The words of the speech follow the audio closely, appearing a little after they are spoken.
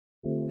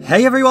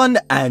Hey everyone,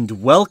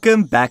 and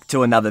welcome back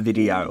to another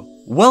video.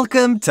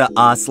 Welcome to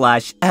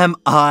r/am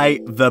I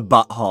the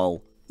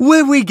butthole,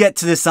 where we get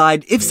to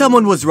decide if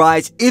someone was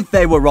right, if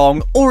they were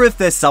wrong, or if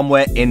they're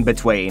somewhere in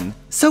between.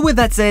 So with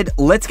that said,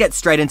 let's get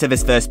straight into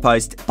this first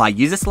post by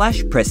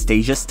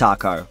user/prestigious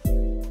taco.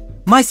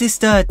 My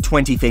sister,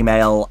 20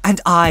 female,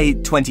 and I,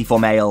 24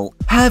 male,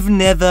 have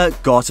never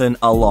gotten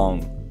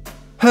along.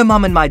 Her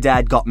mum and my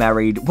dad got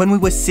married when we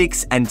were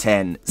 6 and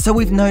 10, so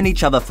we've known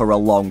each other for a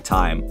long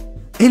time.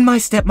 In my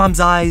stepmom's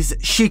eyes,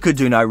 she could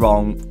do no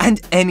wrong,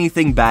 and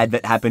anything bad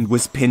that happened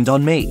was pinned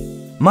on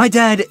me. My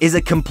dad is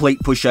a complete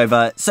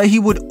pushover, so he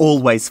would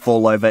always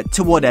fall over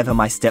to whatever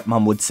my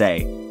stepmom would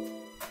say.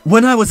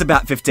 When I was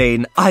about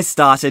 15, I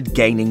started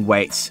gaining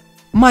weight.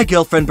 My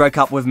girlfriend broke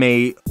up with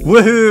me.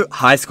 Woohoo,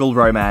 high school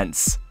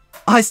romance.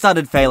 I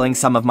started failing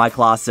some of my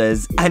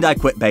classes, and I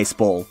quit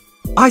baseball.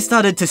 I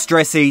started to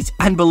stress eat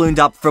and ballooned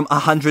up from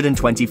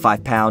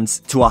 125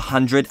 pounds to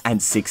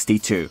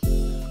 162.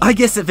 I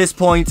guess at this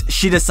point,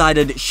 she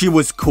decided she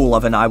was cooler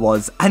than I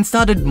was and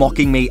started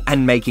mocking me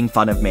and making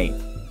fun of me,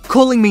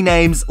 calling me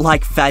names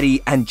like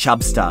fatty and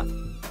chubster.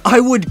 I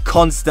would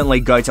constantly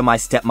go to my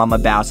stepmom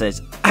about it,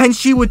 and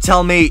she would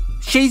tell me,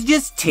 "She's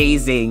just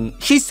teasing.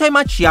 She's so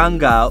much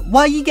younger.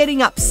 Why are you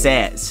getting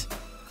upset?"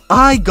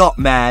 I got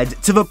mad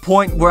to the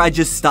point where I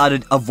just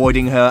started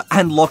avoiding her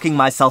and locking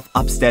myself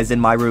upstairs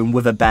in my room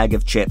with a bag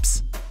of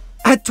chips.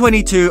 At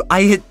 22,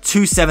 I hit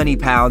 270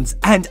 pounds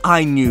and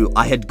I knew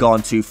I had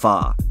gone too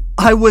far.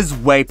 I was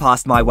way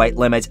past my weight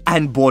limit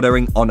and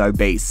bordering on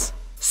obese.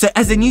 So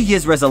as a New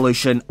Year's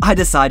resolution, I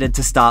decided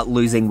to start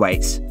losing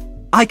weight.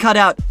 I cut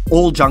out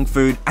all junk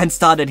food and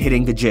started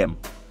hitting the gym.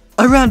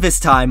 Around this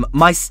time,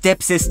 my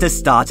stepsister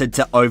started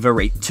to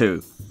overeat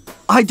too.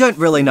 I don't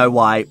really know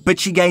why, but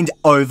she gained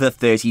over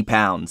 30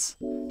 pounds.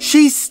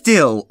 She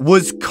still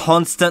was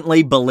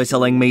constantly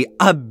belittling me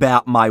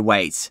about my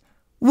weight,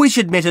 which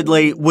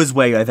admittedly was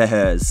way over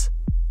hers.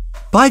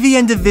 By the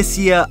end of this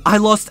year, I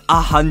lost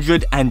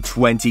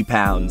 120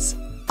 pounds.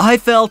 I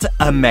felt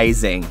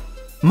amazing.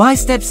 My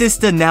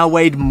stepsister now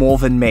weighed more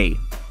than me.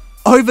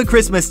 Over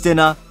Christmas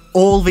dinner,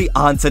 all the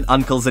aunts and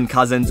uncles and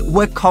cousins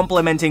were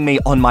complimenting me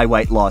on my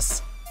weight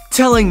loss,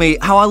 telling me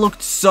how I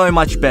looked so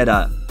much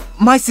better.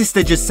 My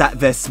sister just sat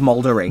there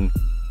smoldering.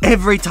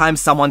 Every time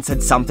someone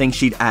said something,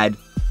 she'd add,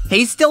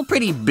 "He's still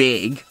pretty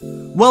big.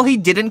 Well, he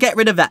didn't get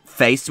rid of that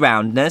face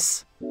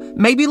roundness.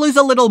 Maybe lose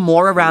a little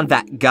more around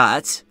that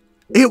gut."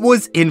 It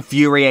was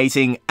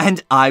infuriating,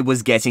 and I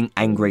was getting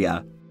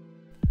angrier.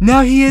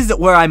 Now here's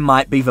where I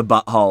might be the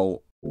butthole.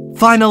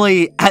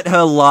 Finally, at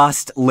her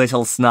last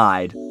little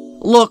snide.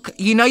 "Look,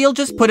 you know you'll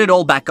just put it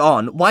all back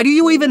on. Why do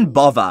you even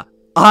bother?"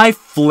 I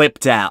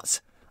flipped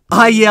out.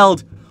 I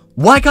yelled,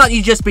 "Why can't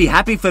you just be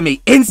happy for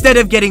me instead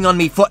of getting on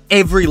me for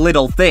every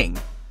little thing?"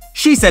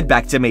 She said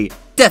back to me,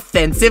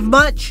 "Defensive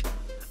much?"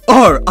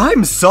 "Oh,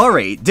 I'm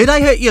sorry. Did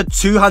I hurt your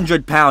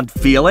 200-pound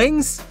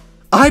feelings?"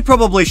 I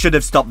probably should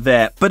have stopped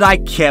there, but I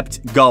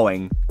kept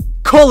going.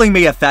 Calling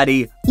me a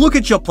fatty. "Look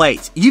at your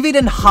plate. You've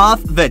eaten half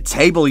the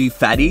table, you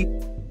fatty."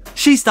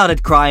 She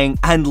started crying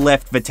and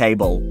left the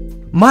table.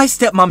 My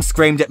stepmom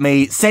screamed at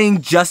me,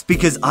 saying just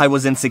because I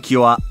was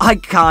insecure, I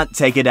can't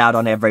take it out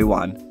on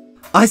everyone.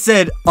 I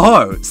said,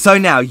 "Oh, so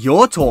now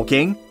you're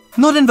talking?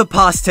 Not in the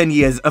past 10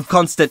 years of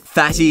constant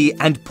fatty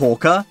and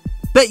porker?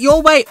 But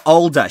you're way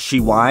older," she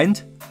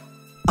whined.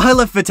 I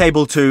left the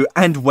table too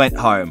and went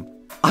home.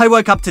 I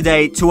woke up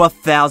today to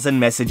 1,000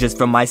 messages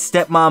from my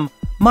stepmom,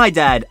 my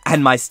dad,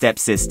 and my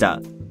stepsister.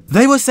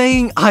 They were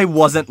saying I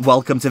wasn't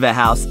welcome to their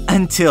house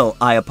until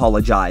I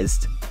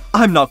apologized.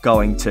 I'm not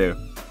going to.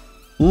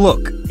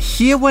 Look,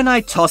 here when I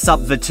toss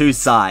up the two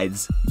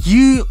sides,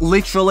 you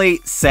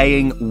literally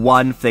saying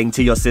one thing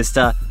to your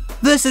sister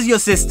versus your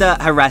sister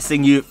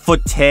harassing you for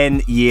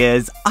 10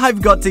 years,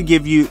 I've got to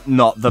give you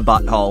not the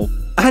butthole.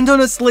 And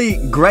honestly,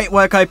 great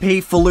work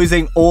OP for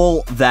losing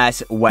all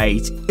that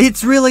weight.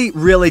 It's really,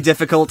 really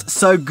difficult,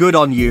 so good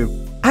on you.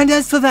 And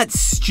as for that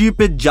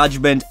stupid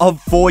judgment of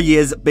 4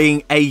 years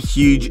being a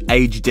huge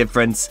age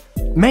difference,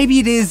 maybe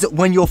it is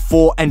when you're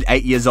 4 and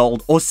 8 years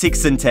old or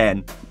 6 and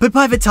 10. But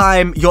by the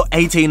time you're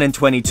 18 and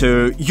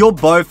 22, you're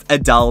both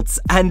adults,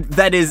 and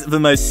that is the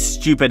most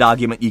stupid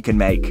argument you can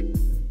make.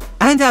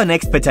 And our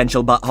next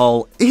potential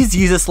butthole is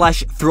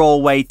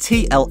user/throwaway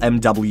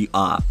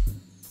TLMWR.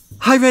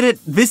 Hi Reddit,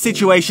 this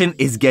situation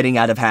is getting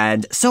out of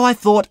hand, so I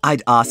thought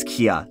I'd ask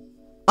here.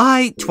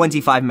 I,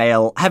 25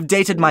 male, have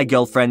dated my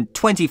girlfriend,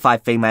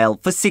 25 female,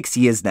 for 6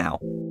 years now.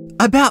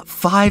 About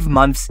 5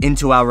 months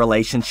into our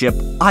relationship,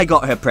 I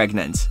got her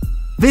pregnant.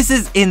 This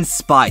is in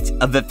spite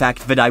of the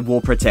fact that I wore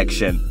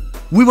protection.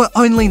 We were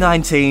only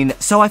 19,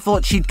 so I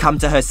thought she'd come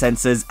to her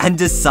senses and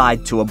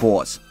decide to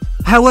abort.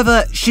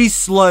 However, she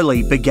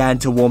slowly began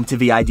to warm to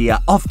the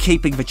idea of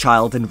keeping the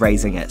child and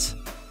raising it.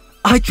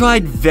 I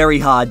tried very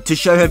hard to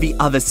show her the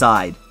other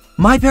side.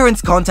 My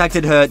parents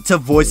contacted her to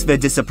voice their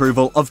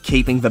disapproval of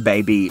keeping the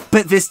baby,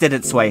 but this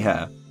didn't sway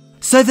her.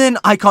 So then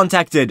I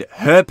contacted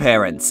her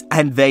parents,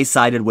 and they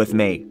sided with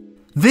me.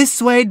 This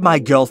swayed my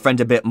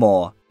girlfriend a bit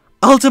more.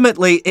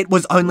 Ultimately, it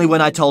was only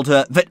when I told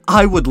her that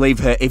I would leave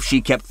her if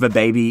she kept the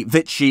baby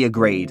that she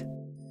agreed.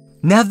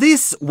 Now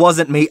this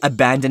wasn't me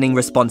abandoning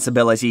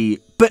responsibility,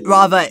 but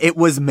rather it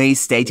was me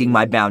stating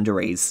my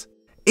boundaries.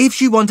 If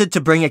she wanted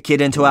to bring a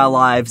kid into our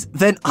lives,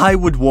 then I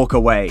would walk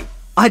away.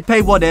 I'd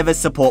pay whatever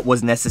support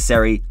was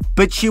necessary,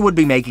 but she would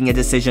be making a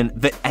decision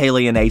that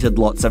alienated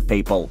lots of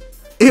people.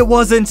 It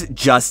wasn't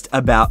just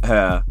about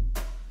her.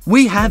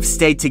 We have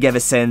stayed together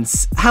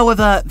since,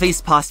 however,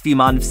 these past few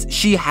months,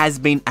 she has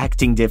been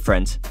acting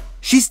different.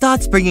 She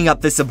starts bringing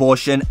up this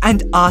abortion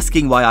and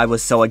asking why I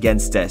was so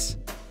against it.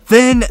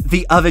 Then,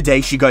 the other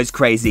day she goes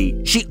crazy.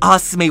 She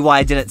asks me why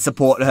I didn't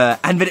support her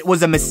and that it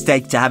was a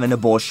mistake to have an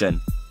abortion.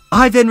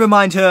 I then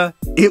remind her,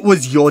 it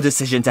was your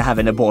decision to have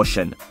an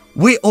abortion.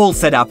 We all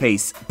said our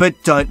piece, but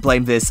don't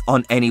blame this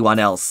on anyone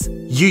else.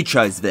 You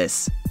chose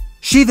this.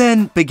 She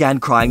then began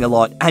crying a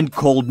lot and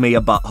called me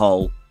a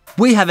butthole.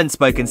 We haven't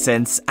spoken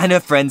since, and her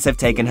friends have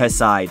taken her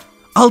side.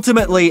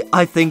 Ultimately,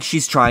 I think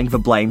she's trying the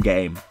blame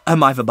game.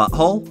 Am I the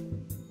butthole?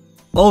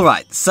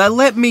 Alright, so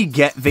let me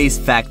get these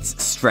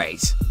facts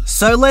straight.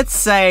 So let's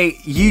say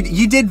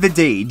you did the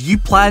deed, you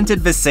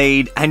planted the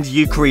seed, and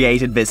you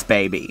created this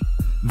baby.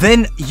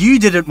 Then you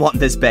didn't want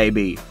this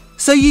baby.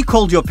 So you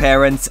called your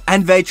parents,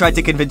 and they tried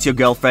to convince your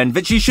girlfriend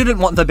that she shouldn't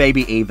want the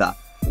baby either.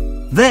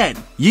 Then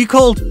you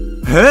called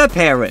her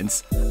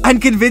parents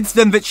and convinced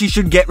them that she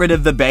should get rid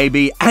of the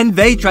baby, and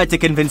they tried to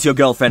convince your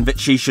girlfriend that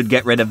she should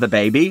get rid of the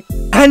baby.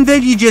 And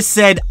then you just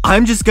said,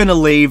 I'm just gonna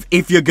leave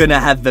if you're gonna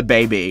have the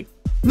baby.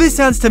 This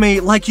sounds to me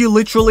like you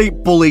literally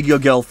bullied your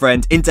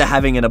girlfriend into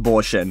having an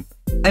abortion.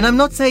 And I'm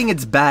not saying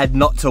it's bad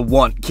not to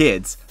want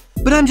kids,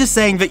 but I'm just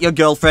saying that your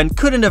girlfriend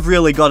couldn't have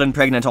really gotten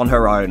pregnant on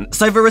her own,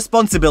 so the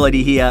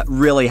responsibility here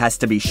really has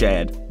to be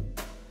shared.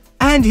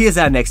 And here's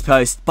our next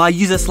post by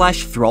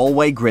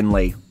user/throwaway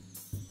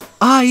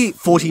I,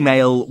 40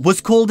 male,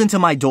 was called into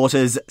my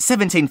daughter's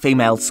 17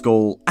 female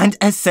school and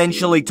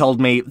essentially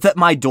told me that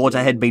my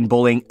daughter had been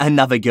bullying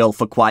another girl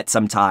for quite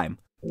some time.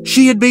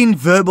 She had been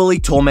verbally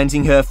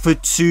tormenting her for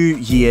 2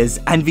 years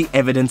and the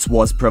evidence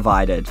was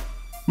provided.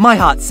 My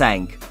heart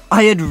sank.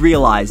 I had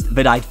realized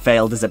that I'd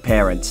failed as a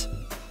parent.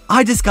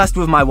 I discussed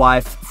with my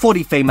wife,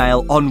 40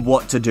 female, on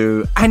what to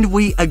do, and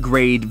we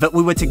agreed that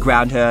we were to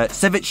ground her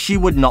so that she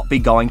would not be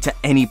going to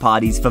any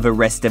parties for the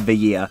rest of the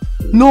year,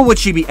 nor would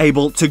she be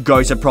able to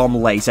go to prom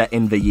later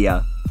in the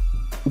year.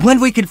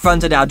 When we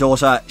confronted our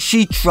daughter,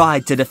 she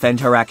tried to defend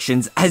her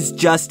actions as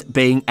just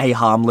being a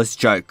harmless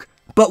joke,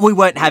 but we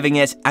weren't having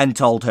it and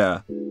told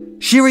her.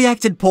 She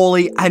reacted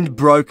poorly and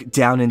broke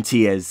down in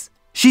tears.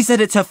 She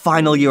said it's her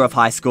final year of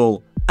high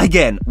school.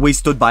 Again, we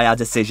stood by our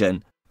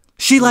decision.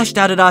 She lashed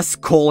out at us,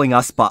 calling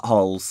us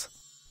buttholes.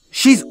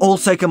 She's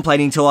also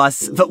complaining to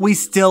us that we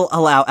still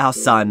allow our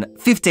son,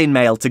 15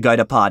 male, to go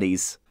to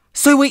parties.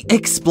 So we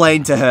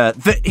explained to her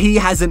that he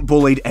hasn't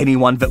bullied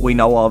anyone that we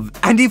know of,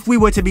 and if we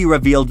were to be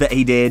revealed that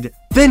he did,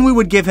 then we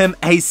would give him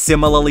a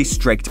similarly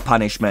strict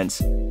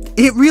punishment.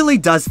 It really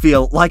does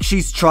feel like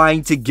she's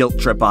trying to guilt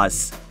trip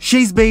us.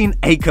 She's been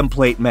a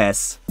complete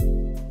mess.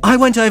 I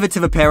went over to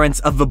the parents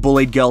of the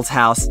bullied girl's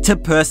house to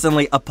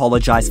personally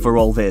apologize for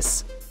all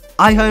this.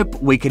 I hope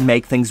we can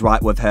make things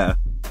right with her.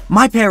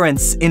 My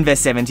parents, in their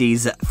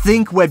 70s,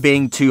 think we're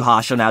being too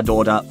harsh on our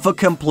daughter for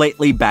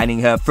completely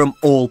banning her from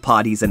all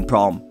parties and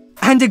prom,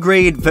 and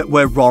agreed that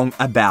we're wrong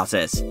about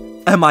it.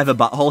 Am I the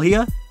butthole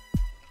here?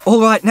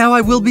 Alright, now I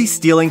will be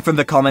stealing from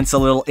the comments a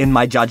little in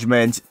my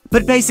judgment,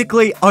 but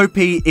basically, OP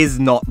is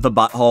not the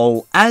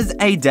butthole. As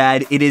a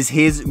dad, it is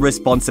his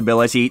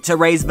responsibility to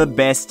raise the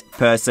best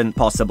person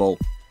possible.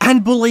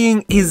 And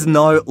bullying is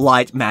no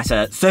light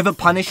matter, so the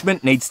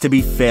punishment needs to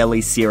be fairly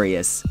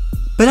serious.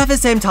 But at the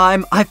same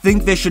time, I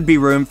think there should be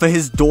room for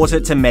his daughter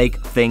to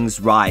make things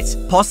right,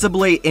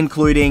 possibly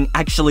including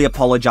actually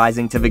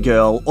apologizing to the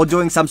girl or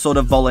doing some sort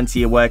of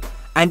volunteer work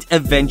and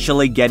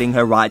eventually getting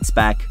her rights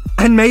back.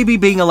 And maybe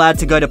being allowed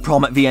to go to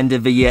prom at the end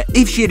of the year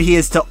if she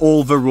adheres to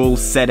all the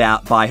rules set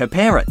out by her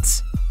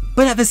parents.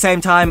 But at the same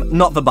time,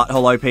 not the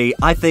butthole OP,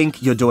 I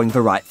think you're doing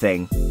the right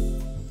thing.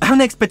 Our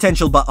next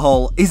potential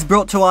butthole is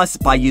brought to us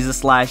by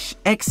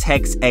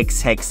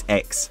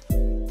user/xhexxxx.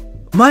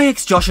 My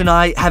ex Josh and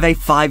I have a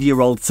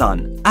 5-year-old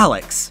son,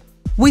 Alex.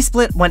 We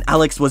split when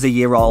Alex was a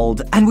year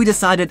old, and we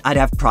decided I'd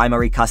have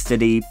primary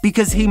custody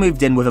because he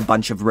moved in with a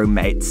bunch of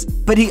roommates,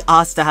 but he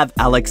asked to have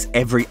Alex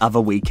every other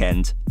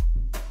weekend.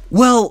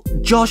 Well,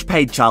 Josh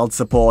paid child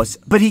support,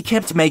 but he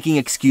kept making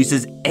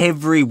excuses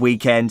every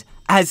weekend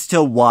as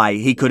to why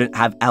he couldn't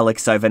have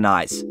Alex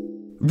overnight.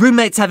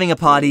 Roommates having a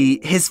party,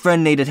 his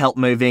friend needed help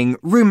moving,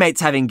 roommates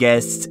having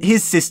guests,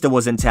 his sister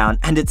was in town,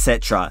 and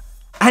etc.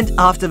 And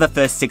after the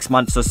first 6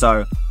 months or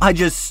so, I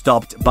just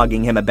stopped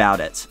bugging him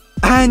about it.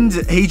 And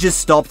he just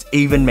stopped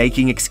even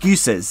making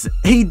excuses.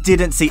 He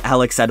didn't see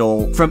Alex at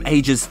all from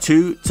ages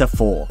 2 to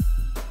 4.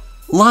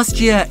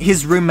 Last year,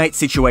 his roommate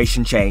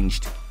situation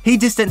changed. He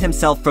distanced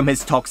himself from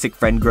his toxic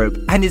friend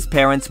group, and his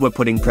parents were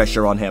putting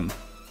pressure on him.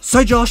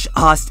 So Josh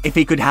asked if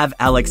he could have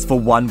Alex for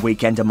 1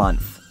 weekend a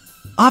month.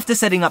 After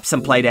setting up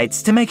some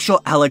playdates to make sure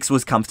Alex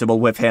was comfortable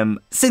with him,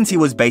 since he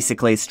was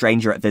basically a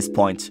stranger at this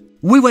point,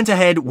 we went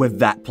ahead with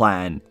that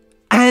plan.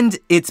 And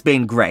it's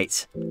been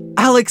great.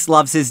 Alex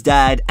loves his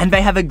dad and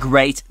they have a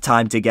great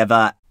time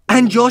together,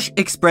 and Josh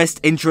expressed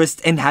interest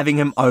in having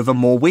him over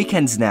more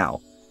weekends now.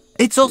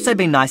 It's also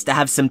been nice to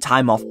have some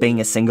time off being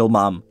a single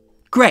mum.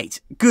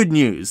 Great, good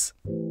news.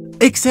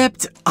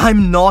 Except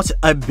I'm not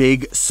a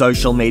big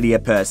social media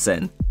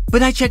person,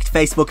 but I checked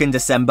Facebook in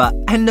December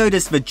and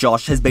noticed that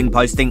Josh has been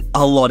posting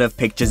a lot of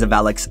pictures of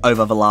Alex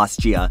over the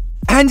last year,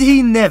 and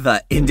he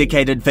never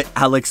indicated that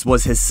Alex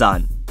was his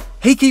son.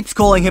 He keeps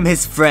calling him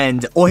his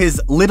friend or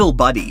his little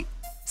buddy.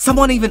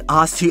 Someone even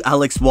asked who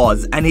Alex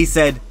was and he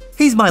said,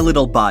 "He's my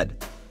little bud."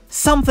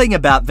 Something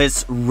about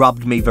this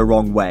rubbed me the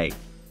wrong way.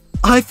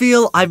 I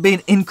feel I've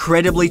been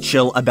incredibly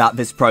chill about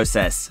this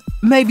process,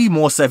 maybe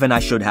more so than I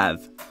should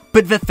have.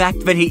 But the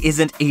fact that he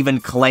isn't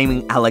even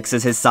claiming Alex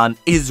as his son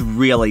is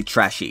really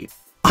trashy.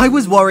 I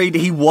was worried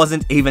he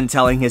wasn't even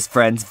telling his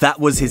friends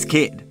that was his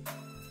kid.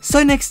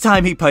 So next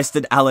time he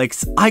posted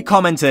Alex, I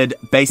commented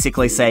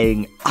basically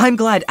saying, "I'm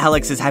glad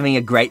Alex is having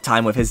a great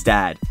time with his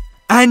dad,"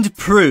 and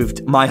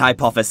proved my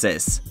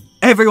hypothesis.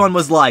 Everyone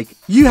was like,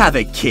 "You have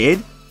a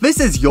kid? This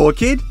is your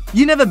kid?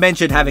 You never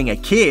mentioned having a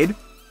kid."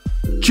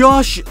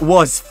 Josh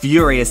was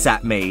furious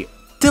at me,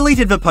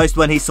 deleted the post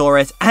when he saw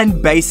it,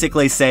 and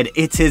basically said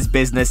it's his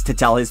business to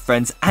tell his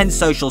friends and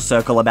social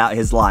circle about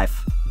his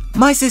life.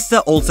 My sister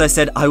also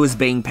said I was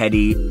being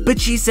petty, but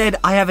she said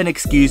I have an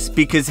excuse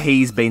because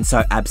he's been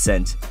so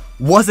absent.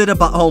 Was it a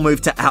butthole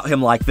move to out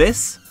him like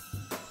this?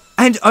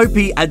 And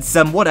OP adds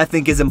some what I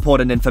think is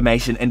important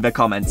information in the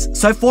comments,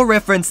 so for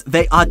reference,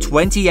 they are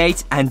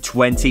 28 and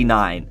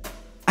 29.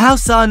 Our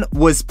son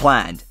was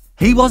planned.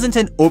 He wasn't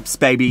an oops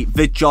baby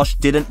that Josh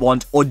didn't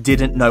want or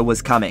didn't know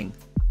was coming.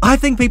 I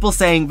think people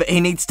saying that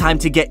he needs time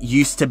to get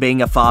used to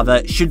being a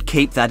father should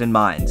keep that in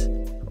mind.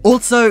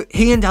 Also,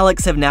 he and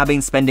Alex have now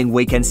been spending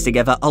weekends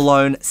together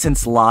alone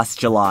since last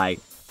July,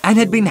 and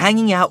had been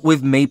hanging out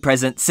with me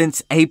present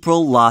since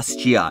April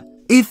last year.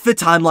 If the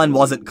timeline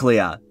wasn't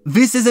clear,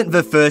 this isn't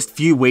the first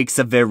few weeks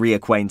of their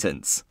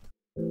reacquaintance.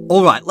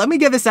 Alright, let me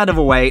get this out of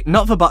the way,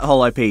 not for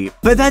Butthole OP,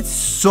 but that's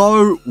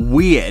so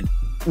weird.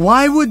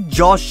 Why would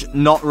Josh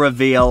not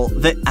reveal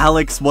that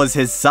Alex was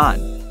his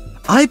son?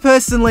 I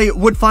personally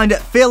would find it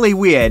fairly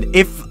weird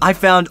if I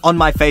found on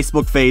my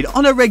Facebook feed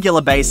on a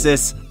regular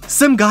basis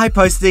some guy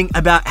posting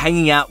about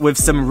hanging out with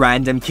some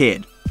random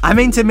kid. I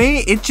mean, to me,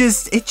 it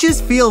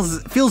just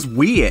feels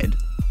weird.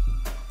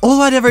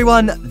 Alright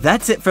everyone,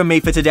 that's it from me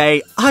for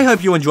today. I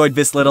hope you enjoyed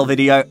this little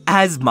video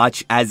as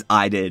much as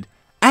I did.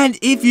 And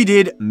if you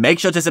did, make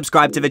sure to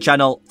subscribe to the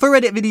channel for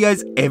Reddit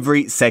videos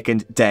every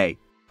second day.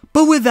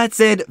 But with that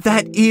said,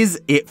 that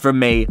is it from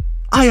me.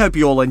 I hope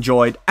you all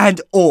enjoyed, and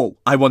all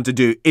I want to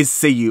do is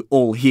see you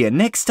all here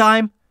next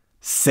time.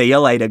 See you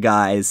later,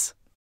 guys.